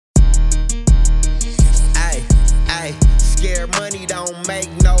scared money don't make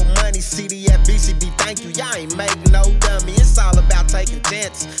no money. CDF, BCB, thank you, y'all ain't make no dummy. It's all about taking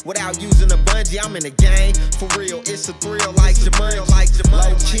chances without using a bungee. I'm in the game, for real, it's a thrill like Jamal.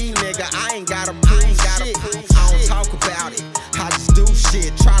 Low key, nigga, I ain't gotta prove shit. I don't talk about it, I just do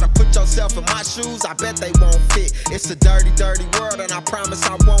shit. Try to put yourself in my shoes, I bet they won't fit. It's a dirty, dirty world, and I promise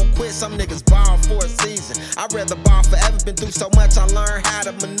I won't quit. Some niggas ball for a season, I'd rather ball forever. Been through so much, I learned how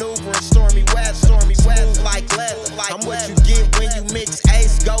to maneuver in stormy weather. Smooth like leather, I'm what you get when you mix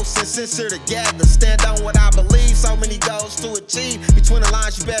ace, ghost, and sincere together. Stand on what I believe, so many goals to achieve. Between the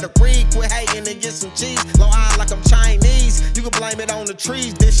lines, you better read, quit hating and get some cheese. Low eye like I'm Chinese, you can blame it on the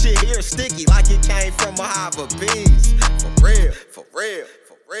trees. This shit here sticky like it came from a hive of bees. For real, for real,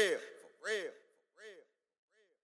 for real, for real.